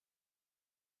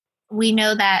we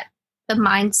know that the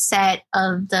mindset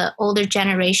of the older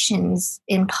generations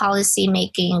in policy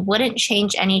making wouldn't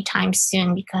change anytime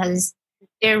soon because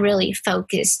they're really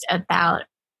focused about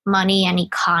money and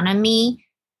economy.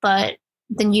 But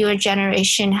the newer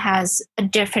generation has a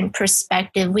different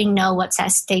perspective. We know what's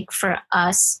at stake for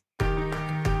us.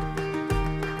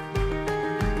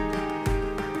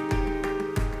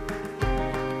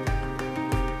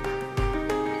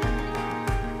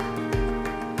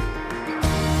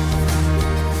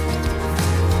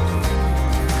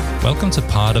 Welcome to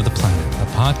Pod of the Planet, a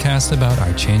podcast about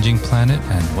our changing planet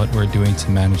and what we're doing to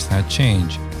manage that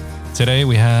change. Today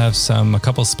we have a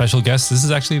couple special guests. This is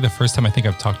actually the first time I think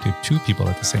I've talked to two people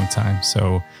at the same time.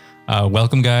 So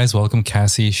welcome guys. Welcome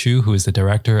Cassie Xu, who is the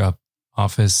Director of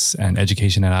Office and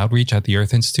Education and Outreach at the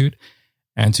Earth Institute,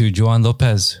 and to Joan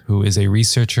Lopez, who is a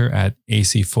researcher at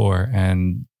AC4.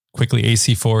 And quickly,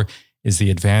 AC4 is the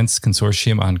Advanced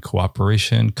Consortium on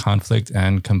Cooperation, Conflict,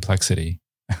 and Complexity.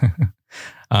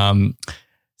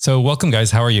 So welcome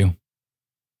guys. How are you?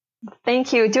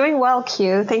 Thank you. Doing well,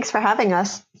 Q. Thanks for having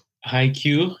us. Hi,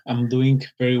 Q. I'm doing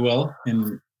very well.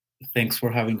 And thanks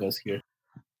for having us here.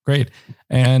 Great.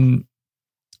 And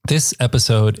this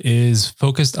episode is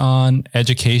focused on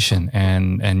education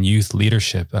and youth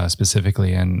leadership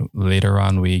specifically. And later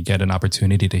on, we get an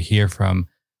opportunity to hear from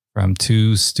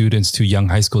two young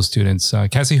high school students.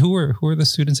 Cassie, who are the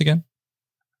students again?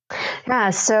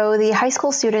 Yeah, so the high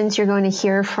school students you're going to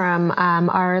hear from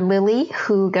are Lily,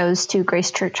 who goes to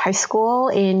Grace Church High School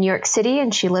in New York City,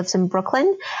 and she lives in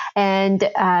Brooklyn, and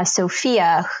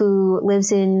Sophia, who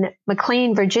lives in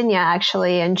McLean, Virginia,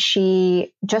 actually, and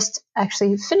she just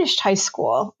actually finished high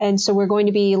school. And so we're going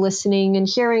to be listening and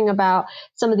hearing about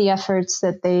some of the efforts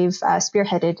that they've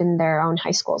spearheaded in their own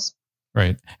high schools.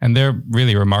 Right. And they're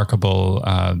really remarkable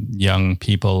young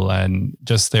people, and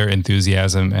just their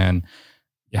enthusiasm and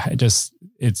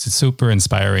it's super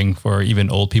inspiring for even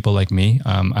old people like me.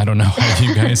 I don't know how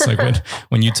you guys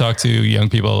when you talk to young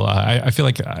people. I feel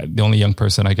like the only young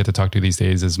person I get to talk to these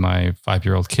days is my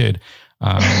 5-year-old kid.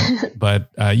 But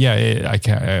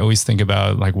I always think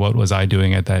about what was I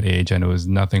doing at that age, and it was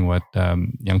nothing what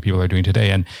young people are doing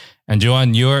today. And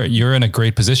Joan, you're in a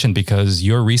great position because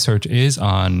your research is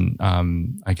on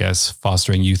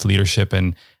fostering youth leadership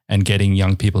and getting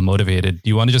young people motivated. Do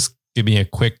you want to just give me a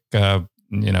quick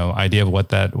idea of what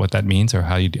that means, or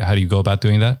how do you go about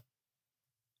doing that?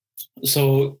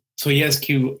 So yes,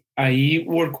 Q. I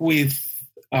work with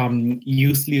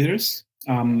youth leaders,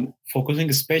 focusing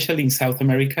especially in South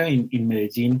America, in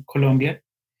Medellin, Colombia,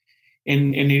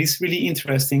 and it is really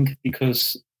interesting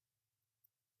because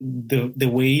the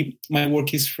way my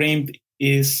work is framed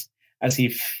is as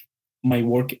if my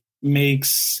work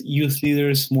makes youth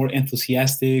leaders more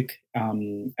enthusiastic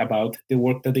about the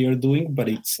work that they are doing, but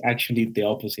it's actually the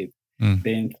opposite.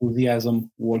 The enthusiasm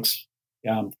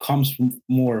comes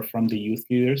more from the youth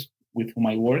leaders with whom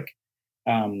I work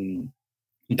than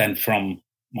from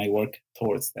my work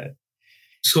towards that.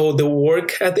 So the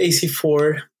work at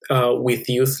AC4 with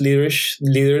youth leaders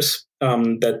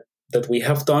that we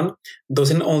have done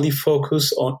doesn't only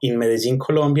focus in Medellin,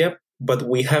 Colombia, but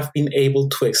we have been able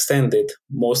to extend it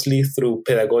mostly through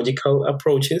pedagogical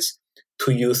approaches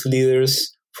to youth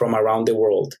leaders from around the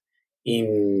world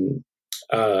in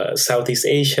Southeast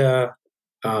Asia,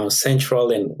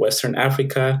 Central and Western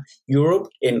Africa, Europe,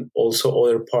 and also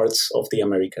other parts of the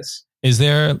Americas. Is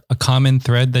there a common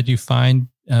thread that you find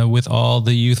with all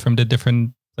the youth from the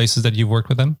different places that you've worked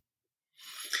with them?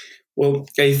 Well,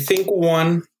 I think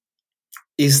one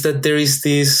is that there is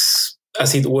this,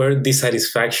 as it were,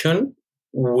 dissatisfaction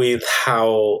with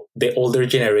how the older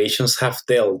generations have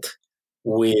dealt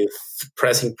with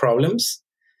pressing problems.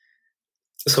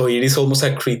 So it is almost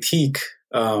a critique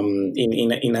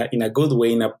in a good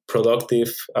way, in a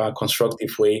productive,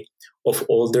 constructive way of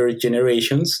older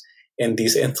generations, and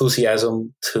this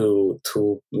enthusiasm to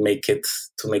make it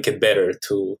better,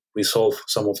 to resolve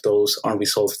some of those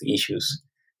unresolved issues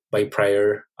by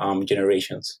prior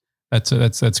generations.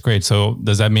 That's great. So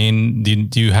does that mean,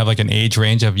 do you have an age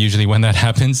range of usually when that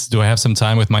happens? Do I have some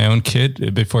time with my own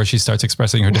kid before she starts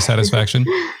expressing her dissatisfaction?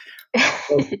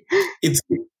 It's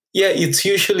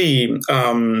usually,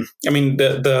 the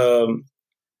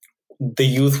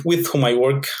youth with whom I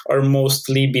work are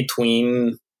mostly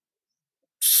between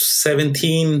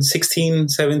 16,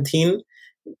 17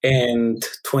 and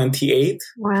 28.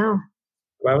 Wow.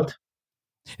 About.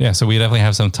 Yeah, so we definitely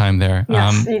have some time there.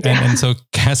 Yes, and so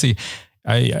Cassie,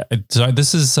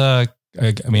 this is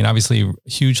obviously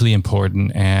hugely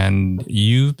important, and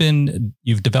you've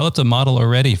developed a model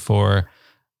already for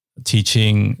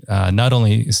teaching not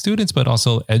only students but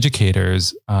also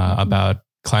educators about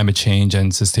climate change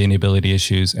and sustainability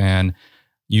issues. And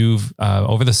you've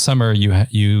over the summer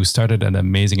you started an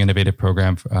amazing innovative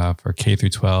program for K through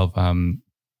 12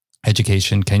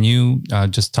 education. Can you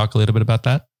just talk a little bit about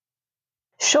that?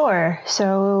 Sure.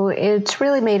 So it's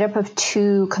really made up of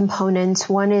two components.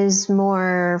 One is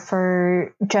more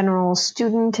for general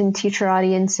student and teacher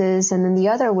audiences, and then the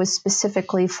other was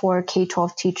specifically for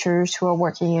K-12 teachers who are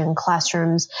working in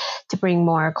classrooms to bring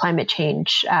more climate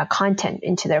change content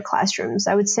into their classrooms.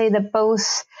 I would say that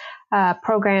both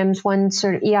programs, one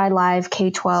sort of EI Live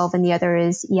K-12 and the other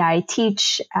is EI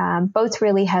Teach, both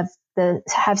really have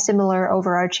similar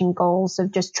overarching goals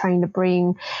of just trying to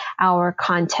bring our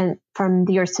content from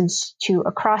the Earth Institute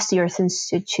across the Earth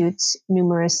Institute's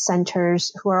numerous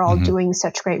centers who are all doing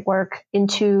such great work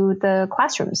into the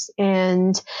classrooms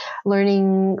and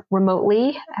learning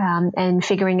remotely and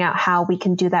figuring out how we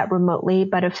can do that remotely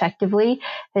but effectively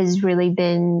has really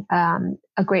been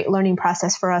a great learning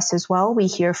process for us as well. We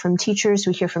hear from teachers,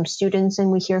 we hear from students,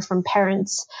 and we hear from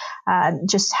parents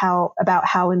just about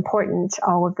how important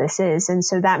all of this is. And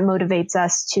so that motivates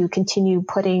us to continue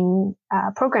putting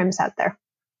programs out there.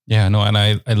 Yeah, no, and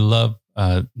I love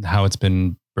how it's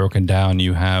been broken down.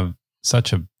 You have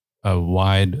such a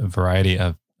wide variety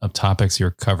of topics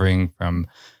you're covering, from,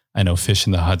 I know, fish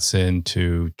in the Hudson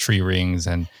to tree rings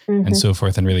and so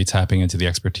forth, and really tapping into the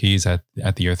expertise at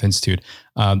the Earth Institute.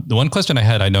 The one question I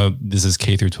had, I know this is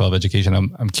K through 12 education.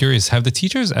 I'm curious, have the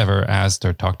teachers ever asked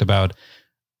or talked about,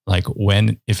 like,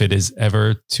 if it is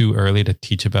ever too early to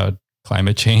teach about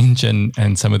climate change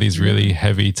and some of these really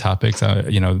heavy topics?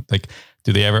 Like,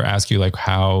 do they ever ask you, like,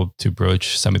 how to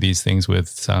broach some of these things with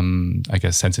some, I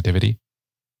guess, sensitivity?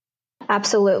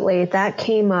 Absolutely. That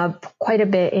came up quite a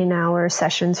bit in our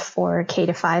sessions for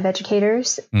K-5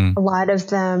 educators. A lot of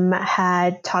them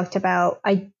had talked about,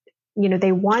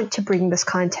 they want to bring this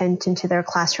content into their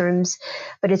classrooms,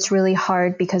 but it's really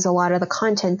hard because a lot of the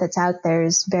content that's out there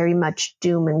is very much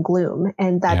doom and gloom.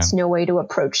 And that's no way to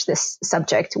approach this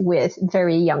subject with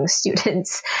very young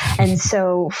students. And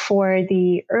so for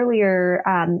the earlier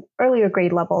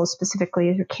grade levels,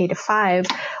 specifically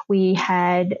K-5, we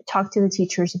had talked to the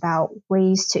teachers about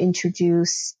ways to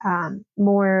introduce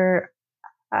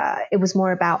it was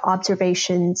more about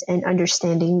observations and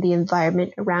understanding the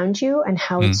environment around you and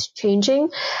how it's changing,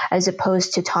 as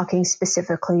opposed to talking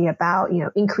specifically about,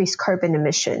 increased carbon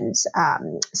emissions,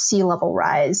 sea level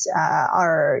rise,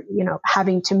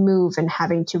 having to move and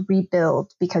having to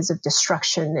rebuild because of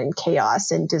destruction and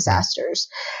chaos and disasters.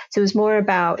 So it was more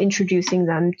about introducing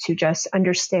them to just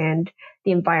understand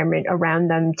the environment around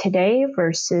them today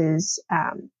versus,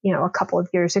 a couple of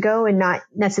years ago, and not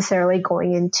necessarily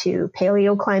going into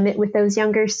paleoclimate with those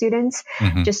younger students,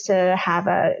 just to have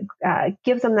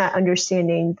give them that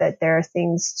understanding that there are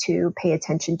things to pay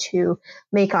attention to,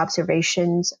 make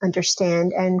observations,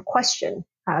 understand, and question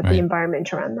the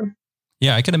environment around them.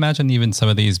 Yeah, I can imagine even some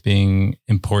of these being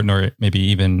important, or maybe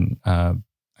even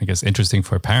I guess interesting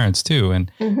for parents too.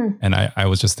 And I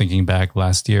was just thinking back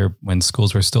last year when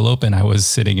schools were still open, I was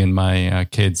sitting in my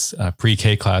kids'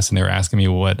 pre-K class, and they were asking me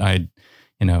what I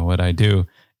do.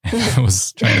 And I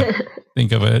was trying to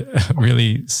think of a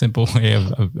really simple way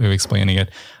of explaining it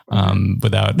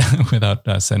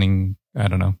without sending, I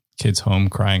don't know, kids home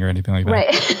crying or anything like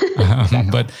that.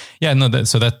 Right. But yeah, no,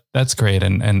 that's great.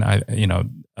 And I,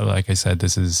 like I said,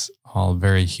 this is all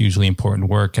very hugely important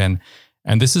work. And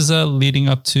this is leading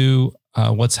up to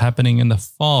what's happening in the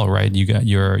fall, right?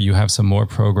 You have some more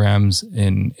programs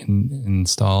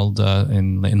installed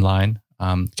in line.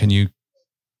 Can you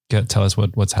tell us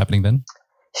what's happening then?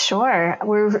 Sure.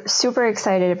 We're super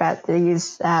excited about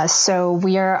these. So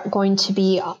we are going to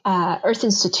be, Earth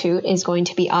Institute is going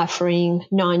to be offering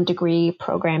non-degree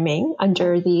programming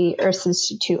under the Earth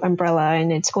Institute umbrella.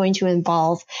 And it's going to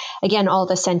involve, again, all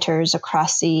the centers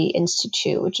across the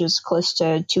Institute, which is close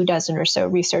to 24 or so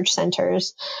research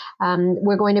centers.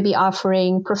 We're going to be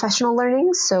offering professional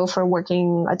learning. So for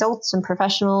working adults and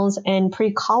professionals, and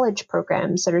pre-college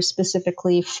programs that are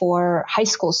specifically for high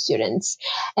school students.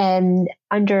 And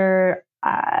under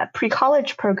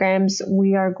pre-college programs,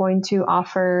 we are going to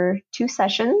offer 2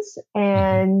 sessions,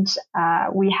 and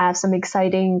we have some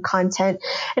exciting content.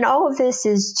 And all of this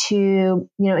is to,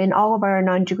 in all of our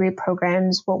non-degree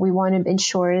programs, what we want to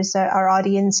ensure is that our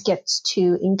audience gets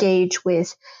to engage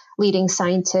with leading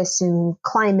scientists in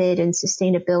climate and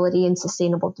sustainability and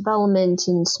sustainable development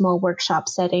in small workshop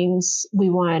settings. We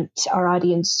want our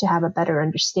audience to have a better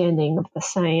understanding of the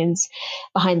science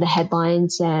behind the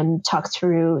headlines and talk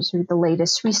through sort of the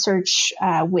latest research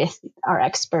with our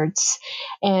experts,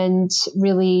 and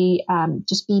really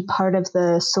just be part of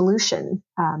the solution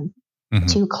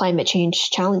to climate change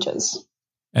challenges.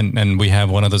 And we have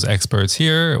one of those experts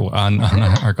here on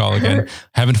our call again.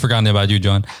 Haven't forgotten about you,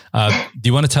 John. Do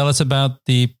you want to tell us about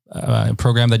the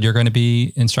program that you're going to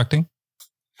be instructing?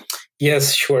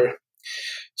 Yes, sure.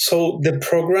 So the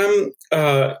program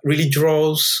really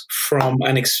draws from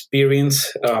an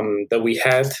experience that we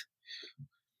had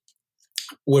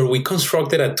where we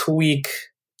constructed a 2-week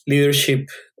leadership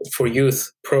for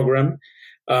youth program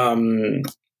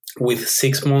with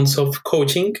 6 months of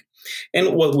coaching.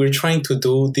 And what we're trying to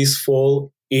do this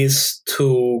fall is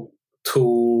to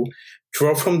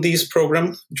draw from this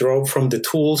program, draw from the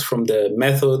tools, from the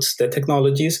methods, the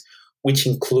technologies, which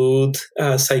include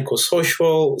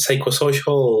psychosocial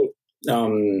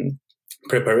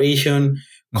preparation,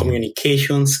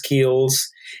 communication skills,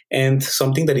 and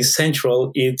something that is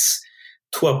central, it's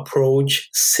to approach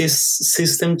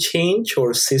system change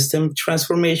or system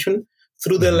transformation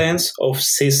through the lens of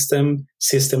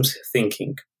systems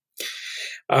thinking.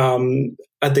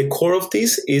 At the core of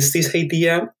this is this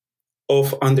idea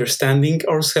of understanding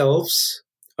ourselves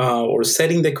or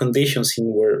setting the conditions in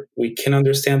where we can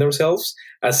understand ourselves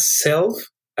as self,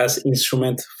 as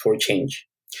instrument for change.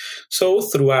 So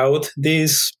throughout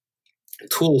these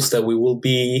tools that we will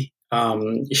be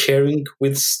sharing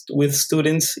with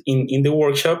students in the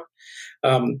workshop,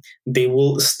 they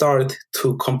will start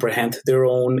to comprehend their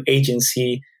own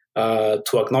agency,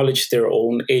 to acknowledge their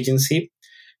own agency,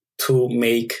 to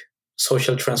make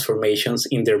social transformations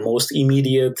in their most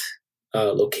immediate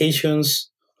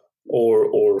locations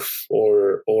or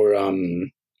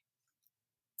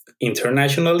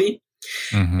internationally.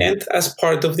 Mm-hmm. And as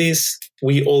part of this,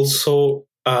 we also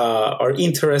are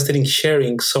interested in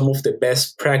sharing some of the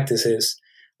best practices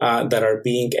that are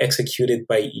being executed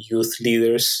by youth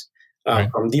leaders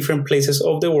from different places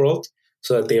of the world,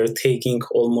 so that they are taking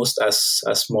almost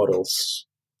as models.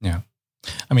 Yeah.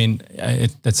 I mean,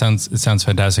 it sounds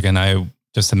fantastic, and I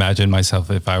just imagine myself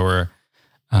if I were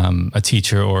a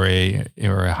teacher or a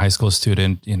high school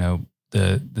student. You know,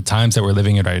 the times that we're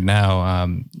living in right now,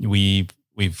 we've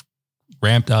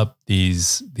ramped up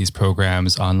these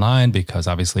programs online because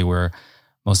obviously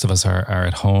most of us are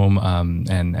at home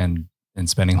and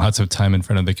spending lots of time in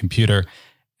front of the computer.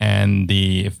 And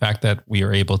the fact that we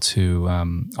are able to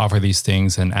offer these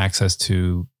things and access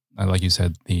to, like you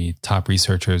said, the top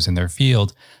researchers in their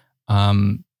field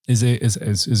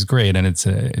is great, and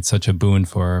it's such a boon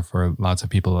for lots of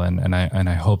people, and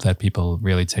I hope that people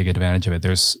really take advantage of it.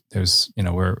 There's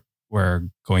we're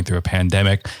going through a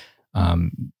pandemic,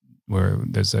 where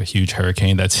there's a huge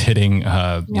hurricane that's hitting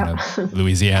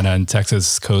Louisiana and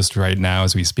Texas coast right now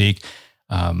as we speak.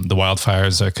 The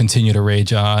wildfires continue to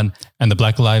rage on, and the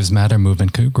Black Lives Matter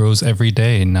movement grows every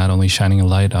day, not only shining a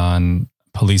light on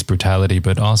police brutality,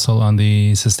 but also on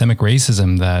the systemic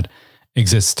racism that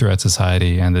exists throughout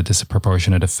society and the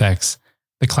disproportionate effects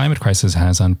the climate crisis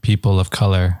has on people of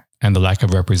color and the lack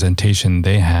of representation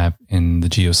they have in the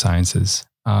geosciences.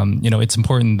 It's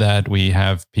important that we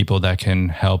have people that can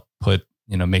help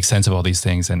make sense of all these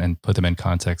things and put them in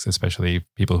context, especially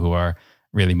people who are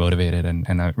really motivated.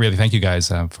 And I really thank you guys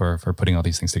for putting all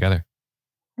these things together.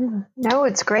 No,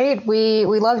 it's great. We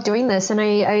love doing this. And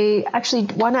I actually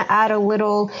want to add a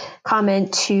little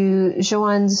comment to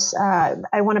Joan's.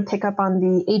 I want to pick up on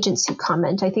the agency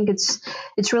comment. I think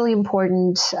it's really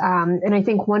important. And I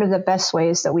think one of the best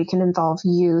ways that we can involve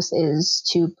youth is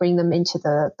to bring them into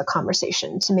the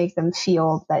conversation, to make them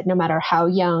feel that no matter how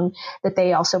young, that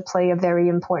they also play a very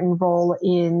important role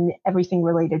in everything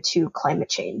related to climate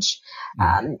change.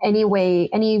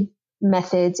 Any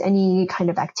methods, any kind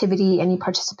of activity, any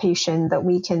participation that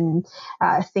we can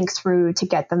think through to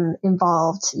get them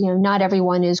involved. Not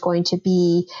everyone is going to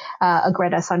be a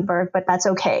Greta Thunberg, but that's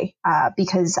okay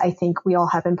because I think we all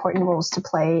have important roles to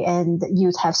play, and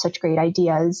youth have such great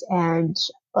ideas. And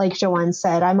like Joan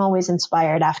said, I'm always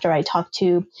inspired after I talk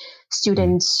to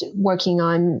students working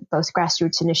on both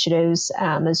grassroots initiatives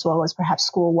as well as perhaps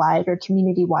school-wide or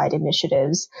community-wide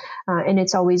initiatives. And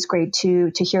it's always great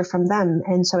to hear from them.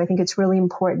 And so I think it's really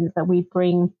important that we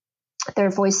bring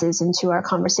their voices into our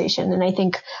conversation. And I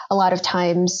think a lot of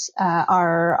times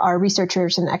our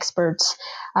researchers and experts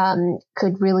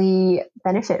could really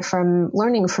benefit from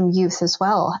learning from youth as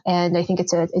well. And I think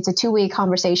it's a two-way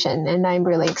conversation, and I'm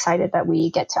really excited that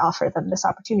we get to offer them this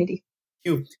opportunity.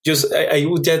 I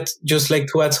would just like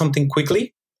to add something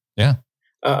quickly. Yeah.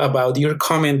 About your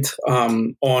comment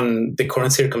on the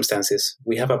current circumstances.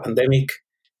 We have a pandemic.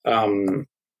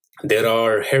 There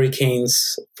are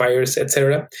hurricanes, fires,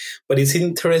 etc. But it's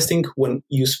interesting when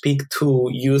you speak to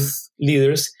youth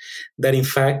leaders that, in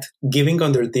fact, given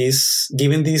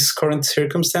these current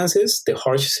circumstances, the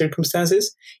harsh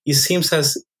circumstances, it seems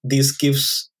as this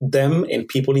gives them and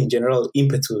people in general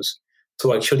impetus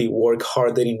to actually work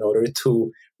harder in order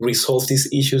to resolve these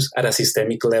issues at a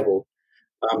systemic level,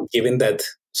 given that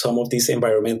some of these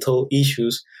environmental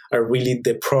issues are really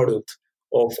the product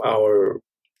of our,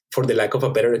 for the lack of a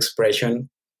better expression,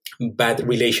 bad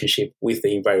relationship with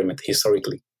the environment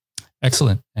historically.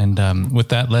 Excellent. And with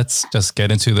that, let's just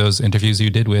get into those interviews you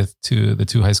did with the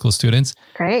two high school students.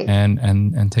 Great.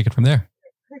 And take it from there.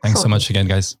 Excellent. Thanks so much again,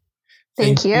 guys.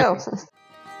 Thank you.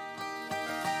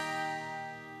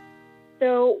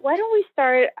 So why don't we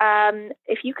start,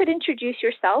 if you could introduce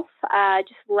yourself,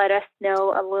 just let us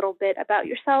know a little bit about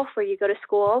yourself, where you go to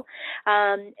school,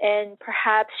 and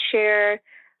perhaps share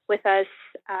with us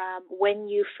when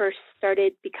you first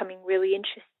started becoming really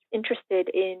interested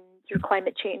in your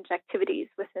climate change activities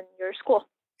within your school.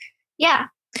 Yeah.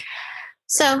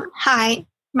 So, hi,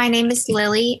 my name is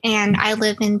Lily, and I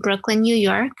live in Brooklyn, New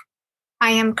York.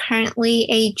 I am currently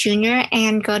a junior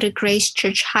and go to Grace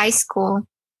Church High School.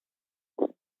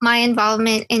 My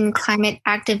involvement in climate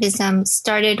activism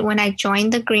started when I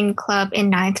joined the Green Club in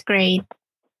 9th grade.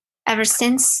 Ever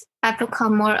since, I've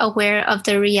become more aware of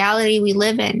the reality we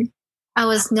live in. I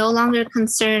was no longer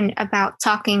concerned about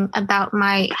talking about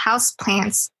my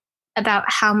houseplants, about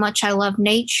how much I love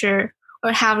nature,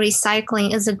 or how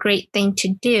recycling is a great thing to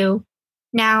do.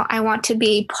 Now I want to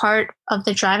be a part of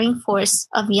the driving force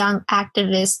of young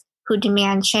activists who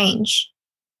demand change.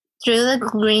 Through the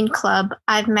Green Club,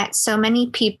 I've met so many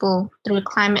people through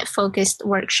climate-focused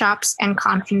workshops and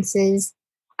conferences.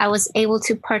 I was able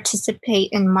to participate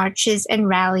in marches and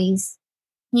rallies.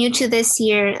 New to this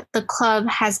year, the club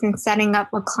has been setting up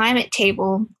a climate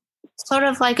table, sort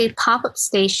of like a pop-up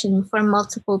station for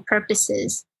multiple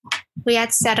purposes. We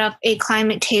had set up a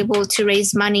climate table to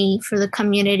raise money for the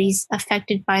communities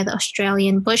affected by the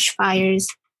Australian bushfires.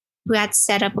 We had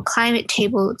set up a climate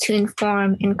table to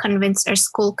inform and convince our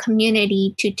school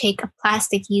community to take a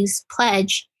plastic use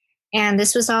pledge. And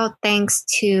this was all thanks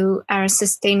to our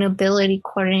sustainability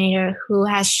coordinator, who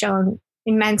has shown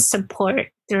immense support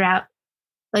throughout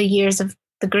the years of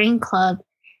the Green Club.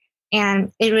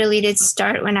 And it really did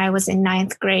start when I was in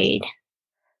 9th grade.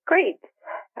 Great.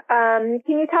 Can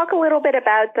you talk a little bit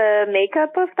about the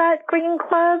makeup of that Green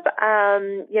Club?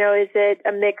 Is it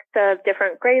a mix of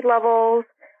different grade levels?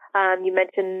 You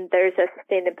mentioned there's a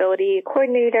sustainability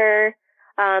coordinator.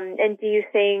 And do you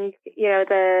think,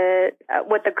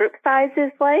 what the group size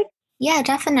is like? Yeah,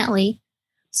 definitely.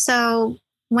 So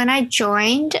when I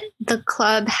joined, the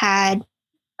club had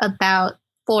about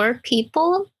 4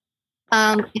 people.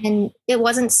 And it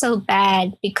wasn't so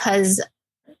bad because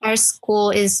our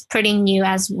school is pretty new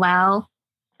as well.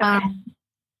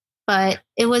 But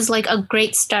it was like a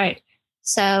great start.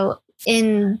 So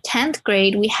in 10th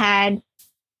grade, we had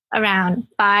around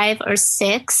 5 or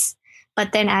 6.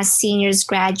 But then as seniors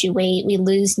graduate, we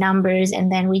lose numbers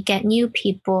and then we get new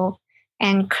people.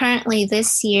 And currently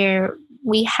this year,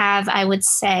 we have, I would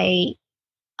say,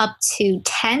 up to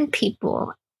 10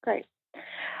 people. Great.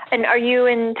 And are you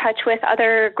in touch with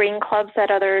other Green Clubs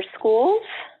at other schools?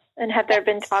 And have there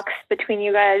been talks between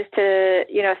you guys to,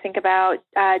 think about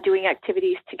doing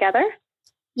activities together?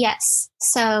 Yes.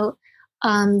 So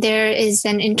there is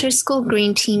an interschool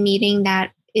green team meeting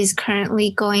that is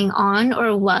currently going on,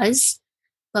 or was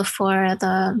before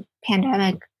the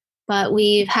pandemic. But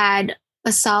we've had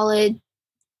a solid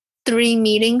 3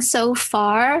 meetings so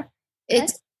far. Okay.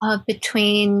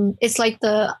 It's like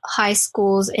the high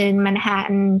schools in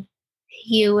Manhattan,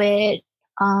 Hewitt,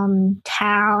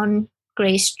 Town,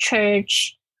 Grace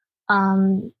Church,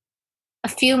 a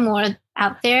few more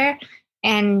out there.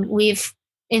 And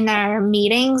in our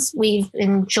meetings, we've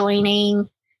been joining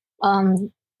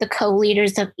the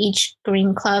co-leaders of each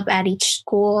Green Club at each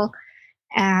school.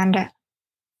 And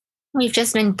we've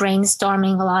just been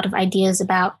brainstorming a lot of ideas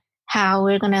about how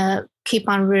we're going to keep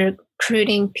on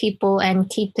recruiting people and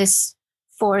keep this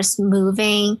force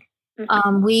moving.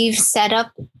 Mm-hmm. We've set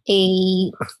up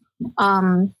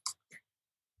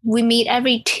we meet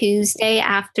every Tuesday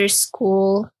after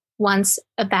school once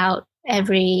in about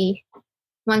every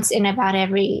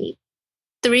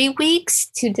 3 weeks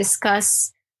to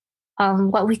discuss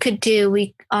what we could do.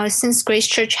 Since Grace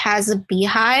Church has a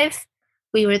beehive,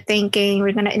 we were thinking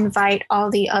we're going to invite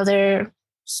all the other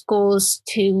schools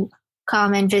to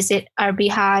come and visit our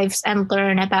beehives and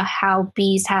learn about how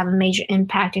bees have a major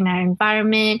impact in our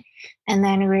environment. And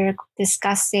then we're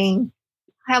discussing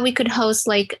how we could host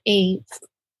like a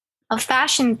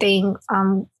fashion thing,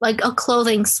 like a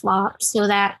clothing swap, so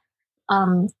that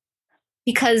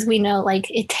because we know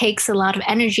like it takes a lot of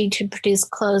energy to produce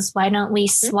clothes, why don't we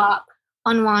swap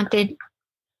unwanted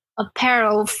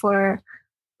apparel for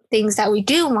things that we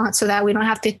do want so that we don't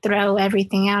have to throw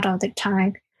everything out all the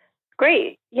time.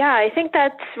 Great. Yeah, I think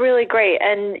that's really great.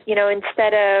 And,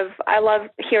 instead of, I love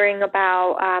hearing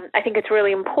about, I think it's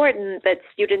really important that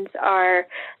students are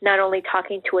not only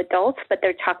talking to adults, but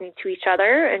they're talking to each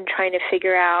other and trying to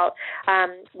figure out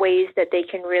ways that they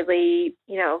can really,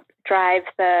 drive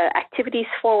the activities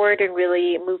forward and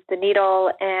really move the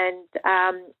needle and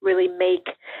really make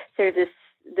sort of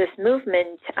this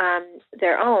movement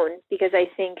their own, because I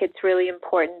think it's really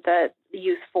important that the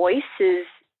youth voice is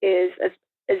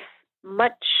as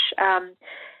much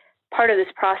part of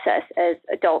this process as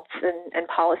adults and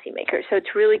policymakers. So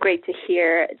it's really great to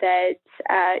hear that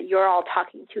you're all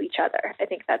talking to each other. I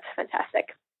think that's fantastic.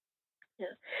 Yeah.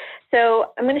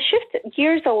 So I'm going to shift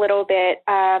gears a little bit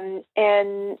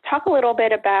and talk a little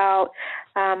bit about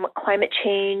climate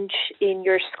change in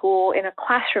your school in a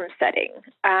classroom setting.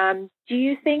 Do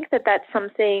you think that that's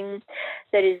something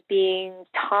that is being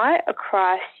taught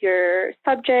across your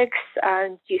subjects?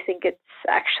 Do you think it's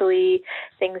actually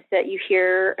things that you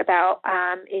hear about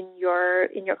in your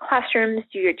classrooms?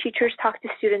 Do your teachers talk to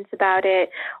students about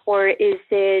it, or is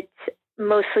it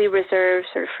mostly reserved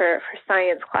sort of for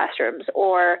science classrooms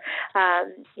or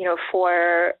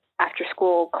for after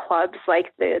school clubs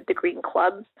like the Green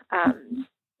Club?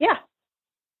 Yeah.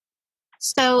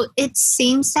 So it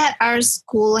seems that our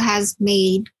school has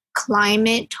made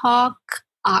climate talk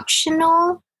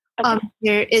optional. Okay.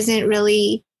 There isn't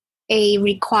really a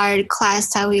required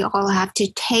class that we all have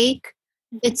to take.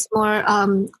 It's more,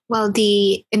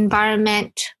 the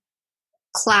environment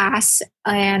class,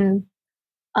 and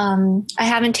I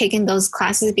haven't taken those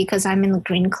classes because I'm in the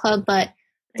Green Club, but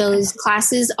those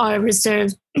classes are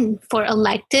reserved for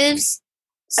electives.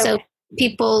 So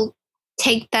people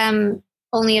take them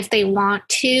only if they want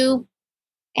to.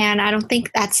 And I don't think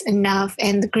that's enough.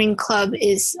 And the Green Club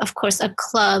is, of course, a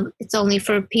club. It's only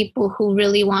for people who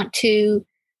really want to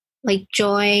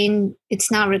join. It's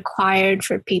not required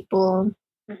for people.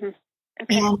 Mm-hmm.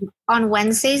 Okay. And on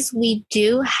Wednesdays, we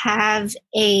do have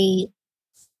a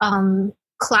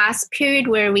class period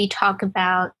where we talk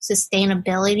about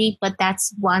sustainability, but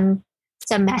that's one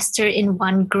semester in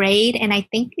one grade. And I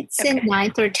think it's in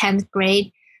 9th or 10th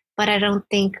grade, but I don't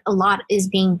think a lot is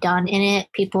being done in it.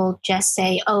 People just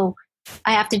say, oh,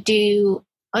 I have to do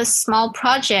a small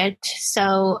project,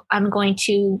 so I'm going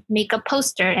to make a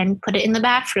poster and put it in the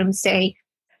bathroom, say,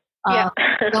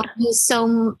 don't use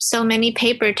so many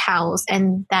paper towels,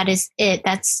 and that is it.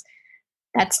 That's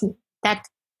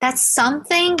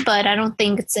something, but I don't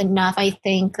think it's enough. I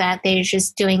think that they're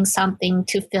just doing something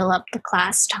to fill up the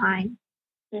class time.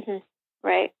 Mm-hmm.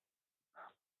 Right.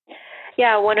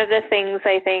 Yeah, one of the things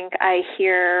I think I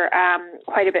hear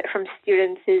quite a bit from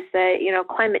students is that,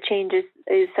 climate change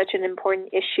is such an important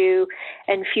issue,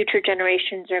 and future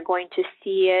generations are going to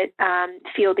see it,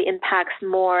 feel the impacts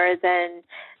more than,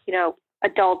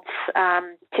 adults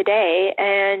today,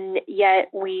 and yet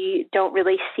we don't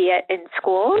really see it in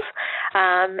schools.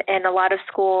 And a lot of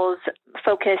schools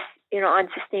focus, on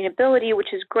sustainability,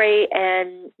 which is great,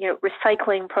 and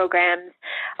recycling programs.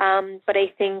 But I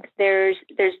think there's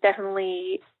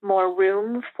definitely more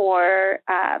room for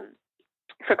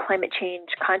climate change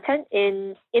content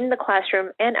in the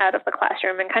classroom and out of the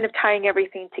classroom, and kind of tying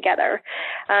everything together.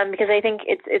 Because I think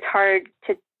it's hard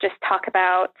to just talk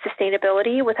about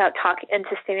sustainability and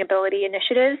sustainability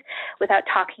initiatives without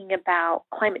talking about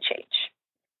climate change.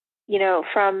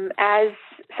 From as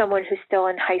someone who's still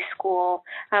in high school,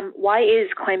 why is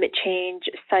climate change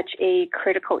such a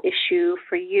critical issue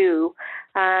for you?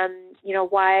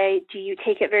 Why do you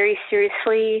take it very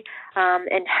seriously?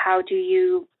 And how do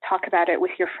you talk about it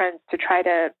with your friends to try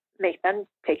to make them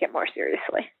take it more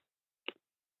seriously?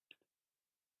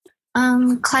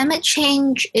 Climate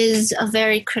change is a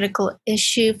very critical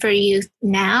issue for youth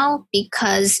now,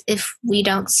 because if we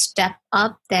don't step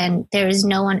up, then there is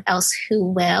no one else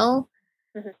who will.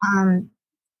 Mm-hmm.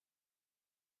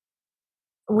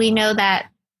 We know that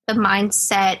the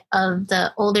mindset of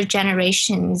the older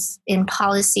generations in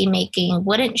policy making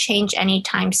wouldn't change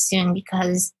anytime soon,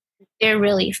 because they're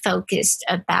really focused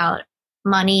about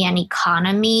money and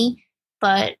economy.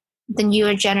 But the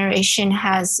newer generation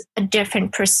has a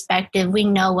different perspective. We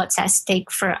know what's at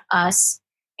stake for us.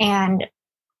 And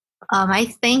I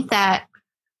think that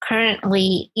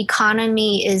currently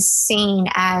economy is seen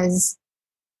as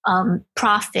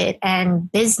profit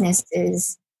and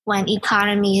businesses, when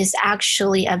economy is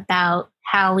actually about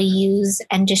how we use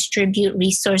and distribute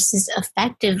resources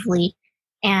effectively.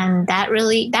 And that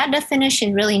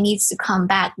definition really needs to come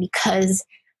back, because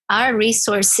our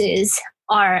resources,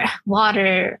 our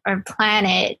water, our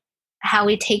planet, how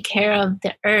we take care of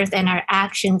the earth, and our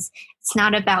actions It's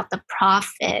not about the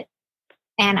profit.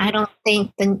 And I don't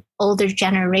think the older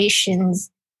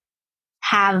generations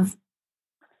have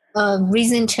a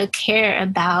reason to care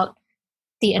about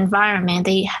the environment.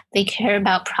 They care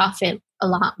about profit a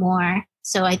lot more.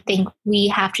 So I think we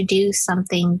have to do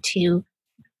something to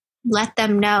let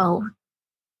them know,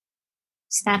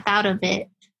 snap out of it.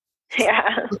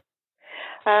 Yeah.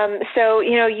 So,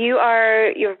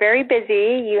 you're very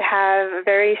busy. You have a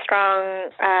very strong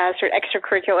sort of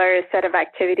extracurricular set of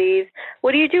activities.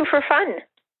 What do you do for fun?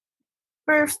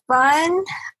 For fun,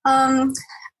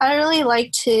 I really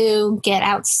like to get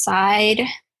outside.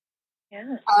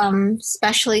 Yeah.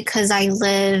 Especially because I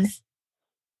live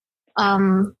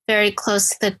very close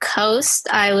to the coast.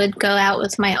 I would go out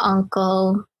with my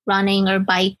uncle running or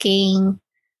biking.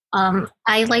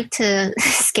 I like to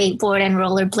skateboard and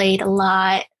rollerblade a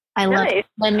lot. I love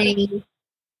swimming.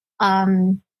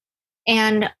 And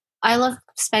I love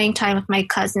spending time with my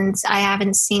cousins. I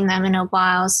haven't seen them in a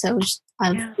while, so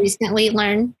I've recently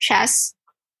learned chess.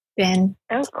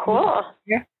 Oh, cool.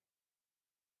 Yeah.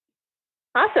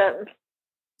 Awesome.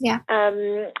 Yeah.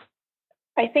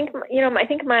 I think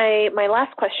my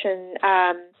last question,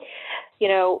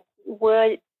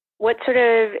 what sort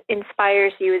of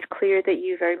inspires you? Is clear that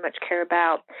you very much care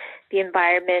about the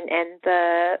environment and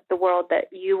the world that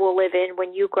you will live in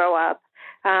when you grow up.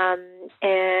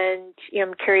 And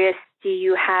I'm curious, do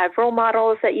you have role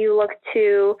models that you look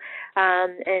to,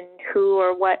 and who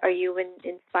or what are you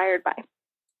inspired by?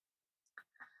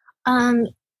 I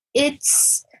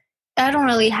don't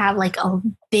really have like a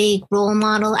big role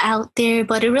model out there,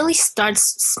 but it really starts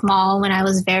small. When I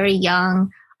was very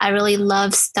young, I really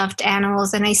loved stuffed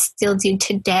animals, and I still do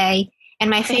today. And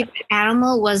my favorite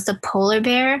animal was the polar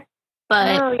bear.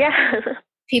 But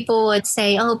people would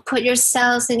say, "Oh, put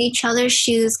yourselves in each other's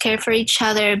shoes, care for each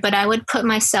other." But I would put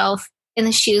myself in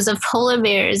the shoes of polar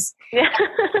bears.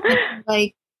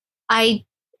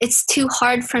 It's too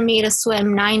hard for me to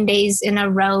swim 9 days in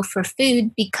a row for food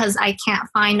because I can't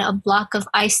find a block of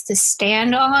ice to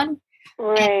stand on.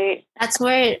 Right. And that's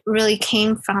where it really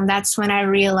came from. That's when I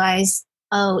realized,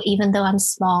 even though I'm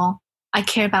small, I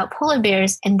care about polar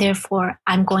bears, and therefore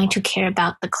I'm going to care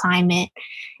about the climate.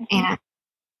 Mm-hmm.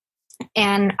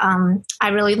 And I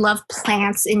really love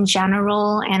plants in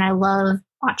general, and I love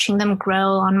watching them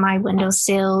grow on my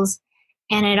windowsills.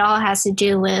 And it all has to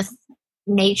do with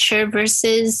nature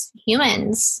versus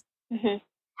humans. Mm-hmm.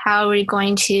 How are we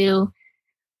going to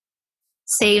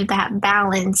save that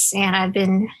balance? And I've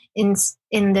been in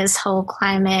this whole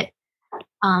climate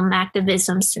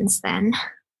activism since then.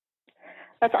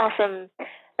 That's awesome.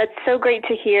 That's so great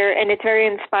to hear, and it's very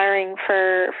inspiring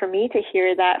for me to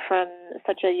hear that from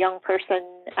such a young person.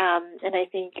 And I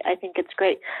think it's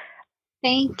great.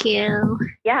 Thank you.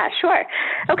 Yeah, sure.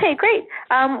 Okay, great.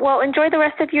 Well, enjoy the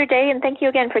rest of your day, and thank you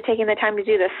again for taking the time to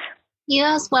do this. You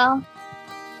as well.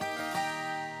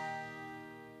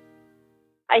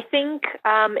 I think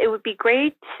it would be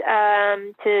great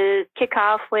to kick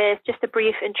off with just a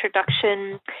brief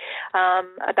introduction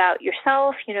about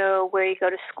yourself, where you go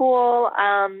to school,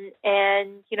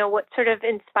 and, what sort of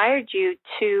inspired you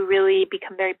to really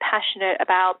become very passionate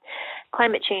about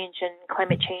climate change and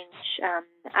climate change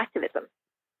activism.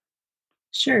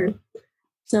 Sure.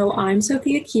 So I'm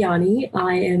Sophia Kiani.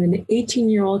 I am an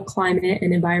 18-year-old climate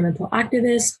and environmental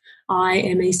activist. I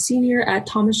am a senior at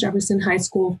Thomas Jefferson High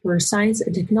School for Science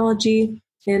and Technology.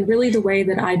 And really the way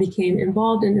that I became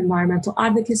involved in environmental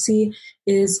advocacy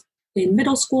is in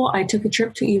middle school, I took a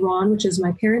trip to Iran, which is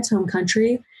my parents' home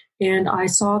country. And I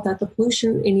saw that the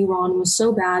pollution in Iran was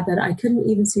so bad that I couldn't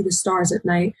even see the stars at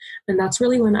night. And that's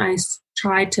really when I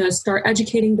tried to start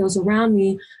educating those around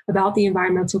me about the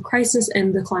environmental crisis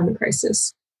and the climate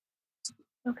crisis.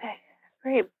 Okay,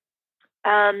 great.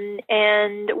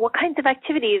 And what kinds of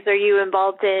activities are you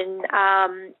involved in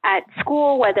at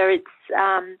school, whether it's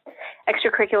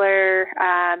extracurricular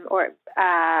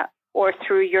or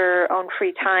through your own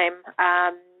free time?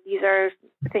 These are,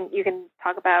 I think you can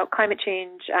talk about climate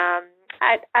change,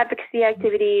 advocacy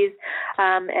activities,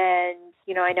 and,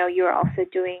 I know you're also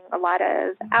doing a lot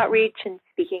of outreach and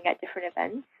speaking at different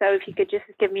events. So if you could just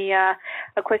give me a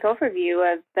quick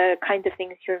overview of the kinds of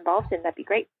things you're involved in, that'd be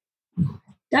great.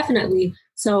 Definitely.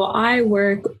 So I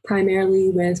work primarily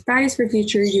with Fridays for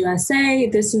Future USA,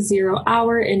 This is Zero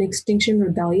Hour, and Extinction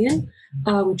Rebellion,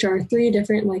 which are 3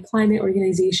 different climate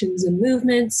organizations and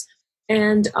movements.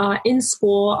 And in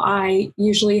school, I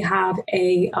usually have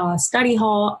a study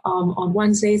hall on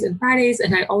Wednesdays and Fridays,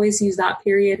 and I always use that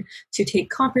period to take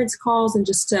conference calls and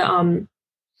just to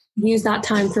use that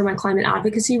time for my climate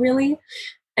advocacy, really.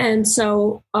 And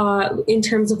so in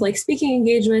terms of like speaking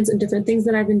engagements and different things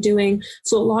that I've been doing,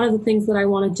 so a lot of the things that I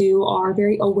want to do are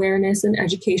very awareness and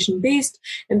education based.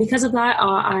 And because of that,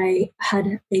 I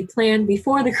had a plan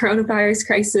before the coronavirus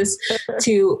crisis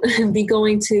to be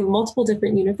going to multiple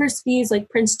different universities like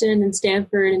Princeton and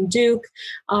Stanford and Duke,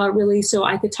 really so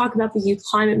I could talk about the youth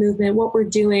climate movement, what we're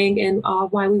doing, and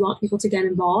why we want people to get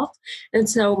involved. And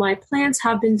so my plans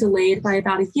have been delayed by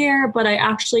about a year, but I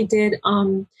actually did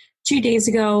 2 days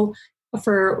ago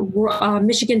for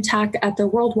Michigan Tech at the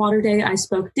World Water Day. I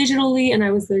spoke digitally and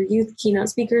I was their youth keynote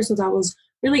speaker. So that was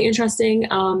really interesting.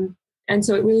 And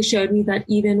so it really showed me that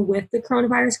even with the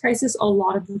coronavirus crisis, a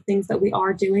lot of the things that we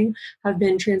are doing have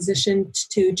been transitioned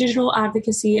to digital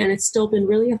advocacy, and it's still been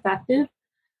really effective.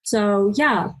 So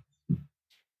yeah.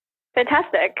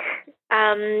 Fantastic.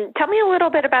 Tell me a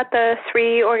little bit about the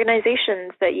 3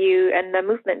 organizations that you and the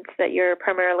movements that you're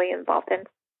primarily involved in.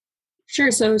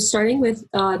 Sure. So starting with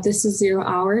This Is 0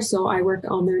 Hour. So I work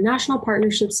on their national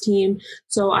partnerships team.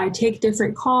 So I take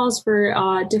different calls for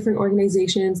different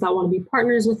organizations that want to be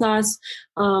partners with us.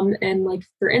 And like,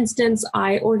 for instance,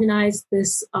 I organized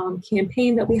this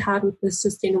campaign that we had with the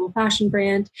sustainable fashion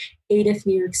brand, ADIF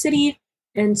New York City.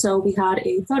 And so we had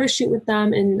a photo shoot with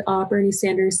them and Bernie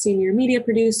Sanders, senior media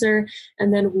producer,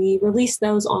 and then we released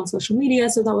those on social media.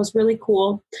 So that was really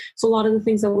cool. So a lot of the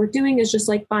things that we're doing is just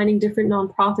like finding different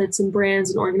nonprofits and brands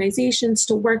and organizations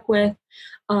to work with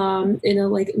in a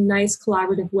like nice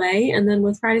collaborative way. And then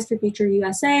with Fridays for Future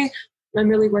USA, I'm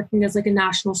really working as like a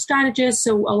national strategist.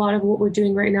 So a lot of what we're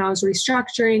doing right now is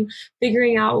restructuring,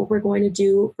 figuring out what we're going to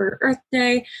do for Earth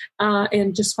Day,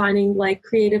 and just finding like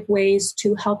creative ways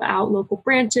to help out local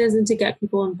branches and to get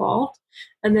people involved.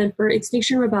 And then for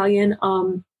Extinction Rebellion,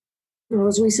 I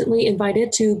was recently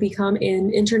invited to become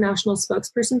an international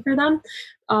spokesperson for them.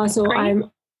 So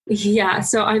I'm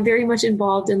very much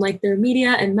involved in like their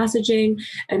media and messaging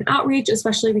and outreach,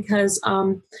 especially because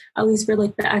at least for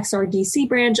like the XRDC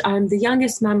branch, I'm the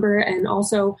youngest member, and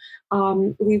also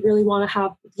we really want to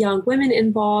have young women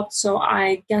involved. So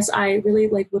I guess I really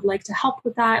would like to help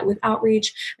with that, with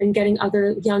outreach and getting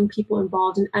other young people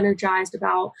involved and energized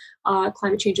about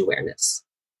climate change awareness.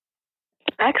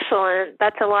 Excellent.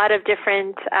 That's a lot of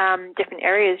different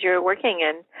areas you're working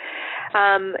in.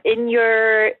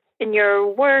 In your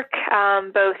work,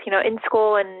 both in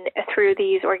school and through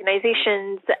these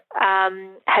organizations,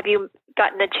 have you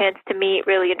gotten a chance to meet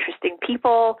really interesting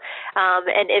people?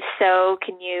 And if so,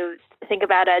 can you think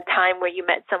about a time where you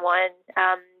met someone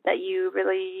that you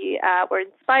really were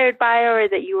inspired by, or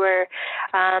that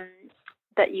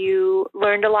you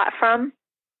learned a lot from?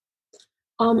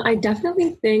 I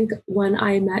definitely think when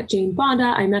I met Jane Fonda,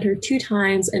 I met her 2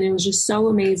 times, and it was just so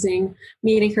amazing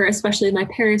meeting her, especially my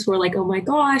parents were like, oh my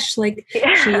gosh, like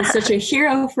she is such a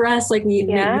hero for us. Like we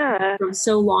met from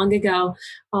so long ago.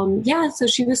 So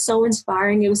she was so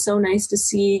inspiring. It was so nice to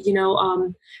see,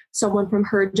 someone from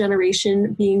her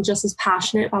generation being just as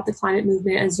passionate about the climate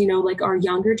movement as, like our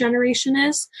younger generation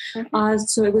is. Mm-hmm.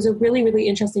 So it was a really, really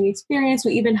interesting experience.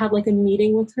 We even had like a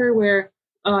meeting with her where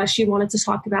she wanted to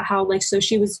talk about how so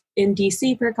she was in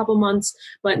DC for a couple months,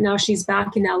 but now she's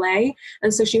back in LA.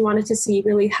 And so she wanted to see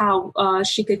really how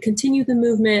she could continue the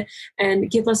movement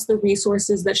and give us the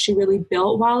resources that she really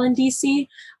built while in DC.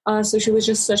 So she was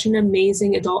just such an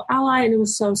amazing adult ally, and it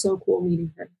was so, so cool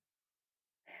meeting her.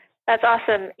 That's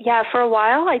awesome. Yeah, for a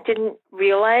while, I didn't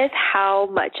realize how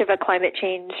much of a climate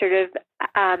change sort of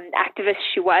activist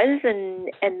she was. And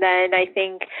then I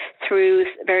think through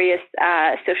various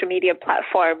social media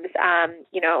platforms,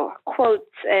 quotes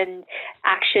and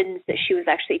actions that she was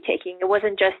actually taking. It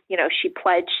wasn't just, she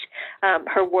pledged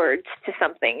her words to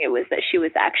something. It was that she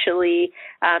was actually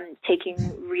taking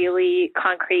really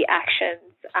concrete actions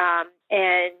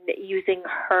and using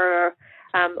her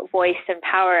voice and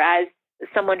power as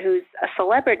someone who's a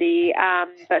celebrity,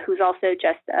 but who's also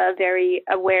just a very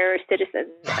aware citizen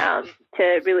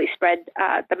to really spread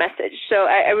the message. So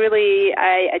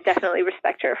I definitely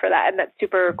respect her for that. And that's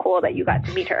super cool that you got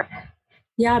to meet her.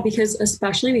 Yeah,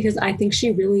 especially because I think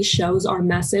she really shows our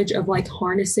message of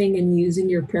harnessing and using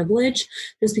your privilege,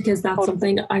 just because that's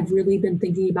something I've really been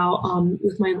thinking about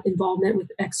with my involvement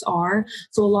with XR.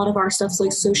 So a lot of our stuff's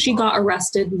so she got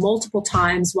arrested multiple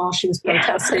times while she was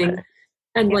protesting. Yeah.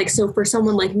 And so for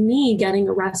someone like me, getting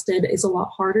arrested is a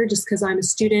lot harder just because I'm a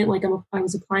student, I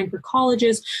was applying for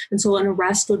colleges. And so an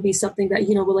arrest would be something that,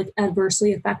 would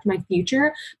adversely affect my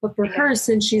future. But for her,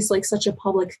 since she's such a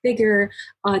public figure,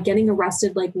 getting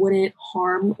arrested wouldn't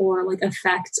harm or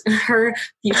affect her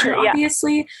future,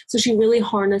 obviously. So she really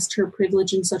harnessed her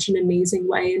privilege in such an amazing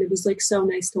way. And it was so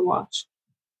nice to watch.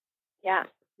 Yeah,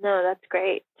 no, that's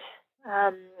great.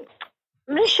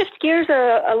 I'm going to shift gears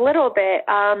a little bit.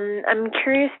 I'm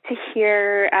curious to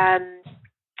hear,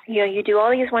 you do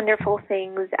all these wonderful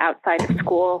things outside of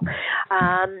school.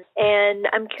 And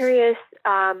I'm curious,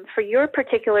 for your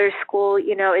particular school,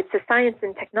 it's a science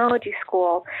and technology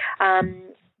school.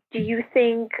 Do you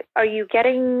think, are you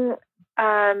getting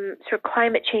sort of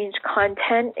climate change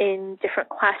content in different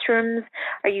classrooms?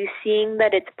 Are you seeing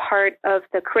that it's part of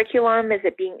the curriculum? Is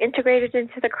it being integrated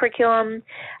into the curriculum?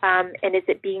 And is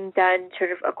it being done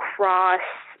sort of across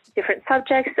different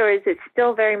subjects, or is it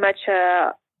still very much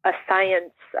a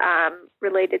science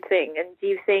related thing? And do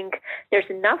you think there's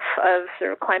enough of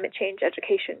sort of climate change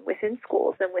education within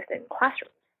schools and within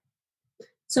classrooms?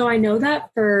 So I know that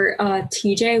for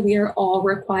TJ, we are all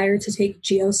required to take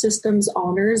Geosystems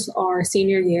honors our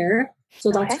senior year.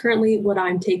 So that's currently what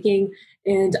I'm taking.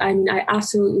 And I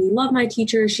absolutely love my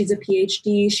teacher. She's a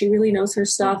PhD. She really knows her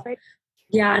stuff. Right.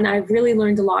 Yeah, and I've really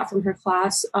learned a lot from her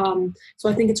class. So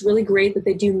I think it's really great that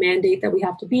they do mandate that we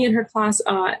have to be in her class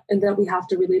and that we have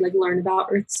to really learn about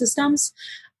Earth systems.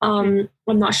 I'm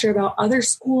not sure about other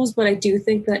schools, but I do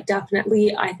think that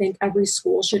definitely, I think every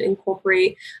school should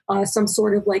incorporate some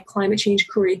sort of climate change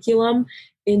curriculum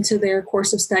into their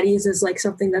course of studies as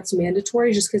something that's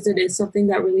mandatory, just because it is something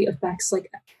that really affects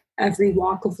every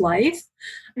walk of life.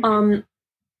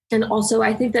 And also,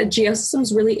 I think that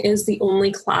Geosystems really is the only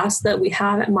class that we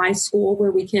have at my school where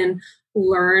we can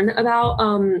learn about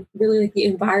really the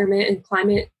environment and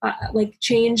climate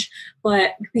change.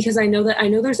 But because I know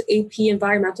there's AP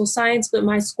environmental science, but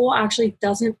my school actually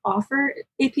doesn't offer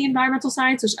AP environmental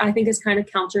science, which I think is kind of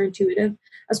counterintuitive,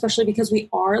 especially because we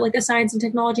are a science and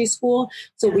technology school.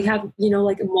 So we have, a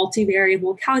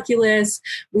multivariable calculus,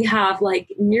 we have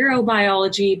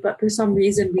neurobiology, but for some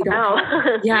reason we don't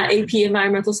have, AP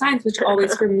environmental science, which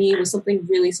always for me was something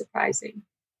really surprising.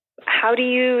 How do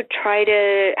you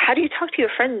talk to your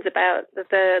friends about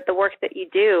the work that you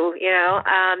do?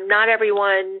 Not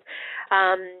everyone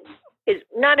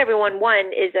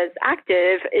is as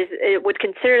active, would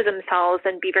consider themselves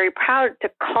and be very proud to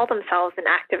call themselves an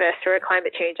activist or a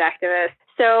climate change activist.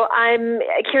 So I'm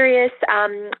curious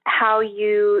how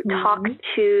you talk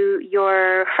to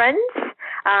your friends,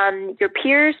 your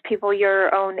peers, people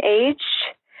your own age,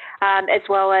 as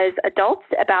well as adults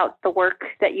about the work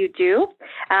that you do.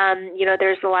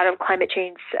 There's a lot of climate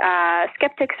change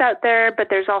skeptics out there, but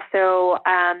there's also,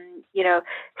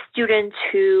 students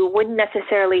who wouldn't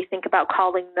necessarily think about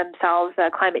calling themselves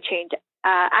a climate change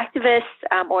activist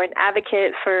or an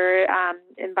advocate for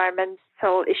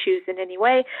environmental issues in any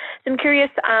way. So I'm curious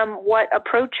what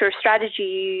approach or strategy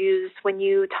you use when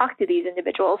you talk to these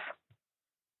individuals.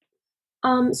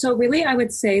 So really, I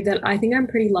would say that I think I'm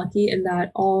pretty lucky in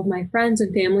that all of my friends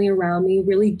and family around me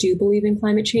really do believe in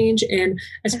climate change. And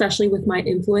especially with my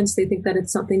influence, they think that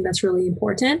it's something that's really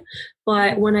important.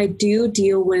 But when I do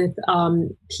deal with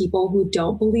people who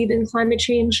don't believe in climate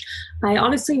change, I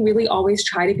honestly really always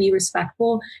try to be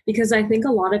respectful, because I think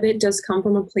a lot of it does come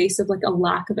from a place of a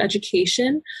lack of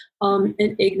education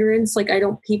and ignorance. I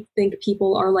don't think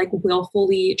people are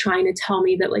willfully trying to tell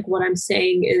me that what I'm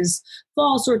saying is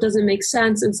false or doesn't make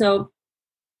sense. And so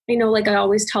I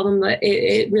always tell them that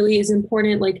it really is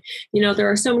important.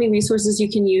 There are so many resources you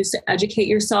can use to educate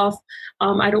yourself.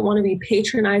 I don't want to be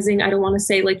patronizing. I don't want to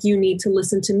say you need to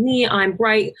listen to me, I'm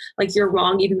right, you're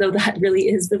wrong, even though that really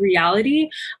is the reality.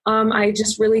 I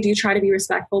just really do try to be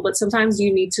respectful, but sometimes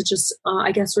you need to just,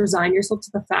 resign yourself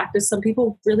to the fact that some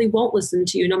people really won't listen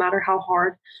to you, no matter how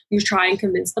hard you try and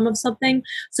convince them of something.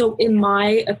 So in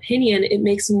my opinion, it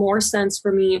makes more sense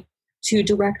for me to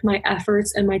direct my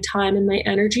efforts and my time and my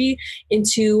energy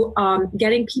into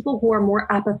getting people who are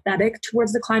more apathetic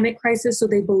towards the climate crisis, so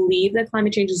they believe that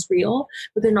climate change is real,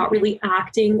 but they're not really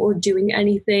acting or doing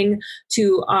anything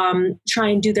to try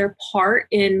and do their part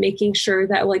in making sure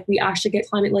that we actually get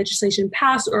climate legislation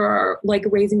passed or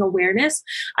raising awareness.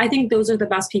 I think those are the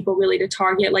best people really to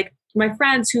target. My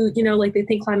friends who, they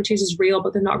think climate change is real,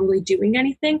 but they're not really doing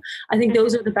anything. I think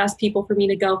those are the best people for me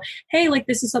to go, hey,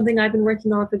 this is something I've been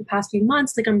working on for the past few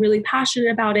months. I'm really passionate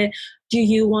about it. Do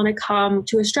you want to come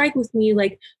to a strike with me?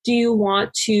 Do you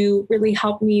want to really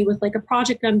help me with a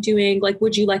project I'm doing?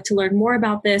 Would you like to learn more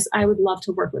about this? I would love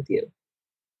to work with you.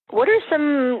 What are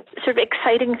some sort of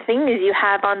exciting things you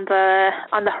have on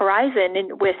the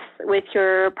horizon with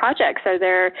your projects? Are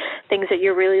there things that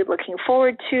you're really looking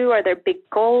forward to? Are there big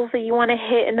goals that you want to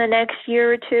hit in the next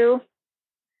year or two?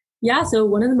 Yeah, so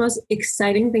one of the most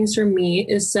exciting things for me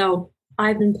is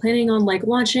I've been planning on like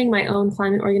launching my own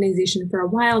climate organization for a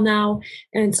while now.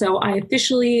 And so I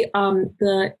officially,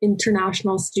 the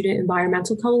International Student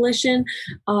Environmental Coalition,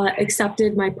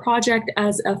 accepted my project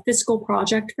as a fiscal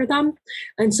project for them.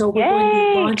 And so we're going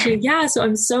to be launching. Yeah. So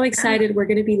I'm so excited. We're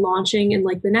going to be launching in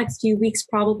like the next few weeks,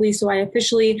 probably. So I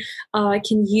officially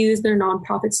can use their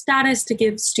nonprofit status to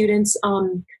give students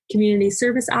community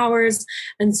service hours.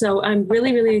 And so I'm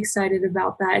really, really excited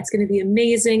about that. It's going to be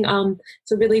amazing.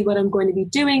 So really what I'm going to be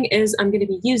doing is I'm going to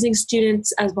be using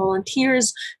students as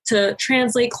volunteers to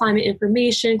translate climate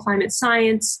information, climate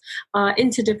science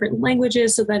into different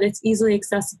languages so that it's easily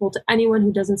accessible to anyone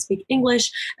who doesn't speak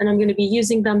English. And I'm going to be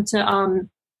using them to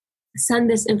send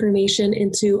this information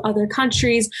into other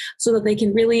countries so that they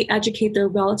can really educate their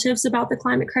relatives about the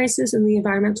climate crisis and the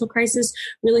environmental crisis,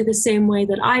 really the same way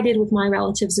that I did with my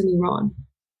relatives in Iran.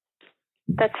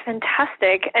 That's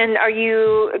fantastic. And are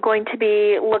you going to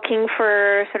be looking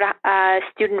for sort of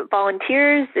student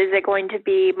volunteers? Is it going to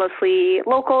be mostly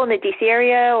local in the DC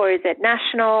area, or is it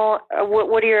national?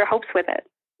 What are your hopes with it?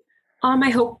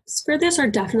 My hopes for this are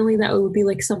definitely that it would be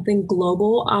like something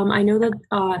global. I know that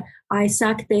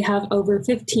ISEC, they have over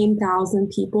 15,000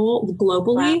 people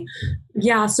globally. Wow.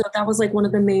 Yeah, so that was like one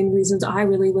of the main reasons I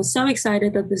really was so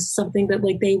excited that this is something that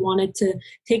like they wanted to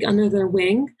take under their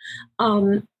wing.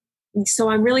 So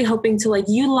I'm really hoping to like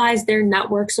utilize their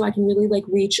network so I can really like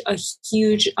reach a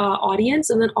huge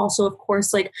audience. And then also, of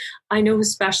course, like I know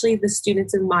especially the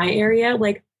students in my area,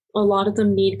 like a lot of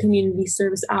them need community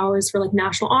service hours for like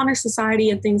National Honor Society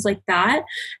and things like that.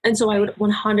 And so I would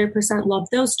 100% love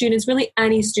those students, really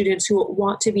any students who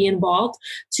want to be involved,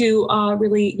 to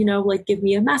really, you know, like give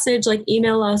me a message, like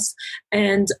email us.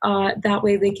 And that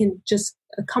way they can just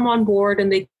come on board,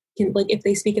 and they can, like, if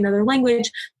they speak another language,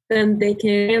 then they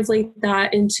can translate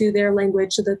that into their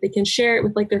language so that they can share it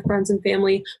with like their friends and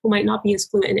family who might not be as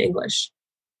fluent in English.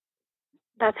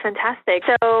 That's fantastic.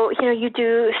 So, you know, you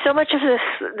do so much of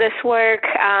this work.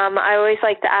 I always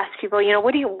like to ask people, you know,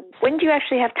 when do you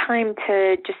actually have time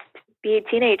to just be a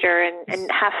teenager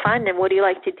and have fun? And what do you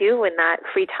like to do in that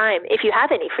free time, if you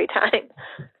have any free time?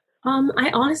 I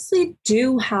honestly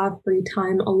do have free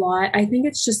time a lot. I think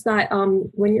it's just that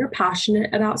when you're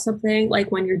passionate about something,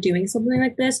 like when you're doing something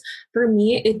like this, for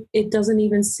me, it doesn't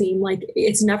even seem like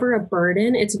it's never a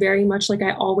burden. It's very much like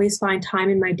I always find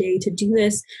time in my day to do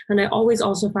this. And I always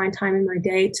also find time in my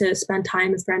day to spend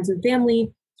time with friends and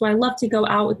family. So I love to go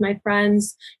out with my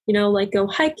friends, you know, like go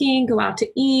hiking, go out to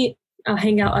eat,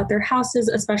 hang out at their houses,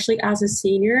 especially as a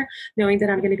senior, knowing that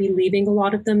I'm going to be leaving a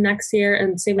lot of them next year,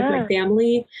 and same with my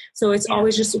family. So it's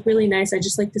always just really nice. I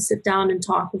just like to sit down and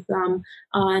talk with them.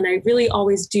 And I really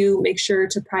always do make sure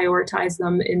to prioritize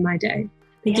them in my day.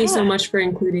 Thank you so much for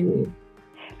including me.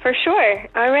 For sure.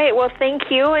 All right. Well, thank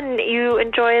you. And you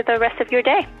enjoy the rest of your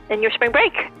day and your spring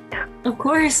break. Of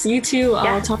course. You too.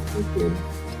 I'll talk to you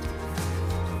soon.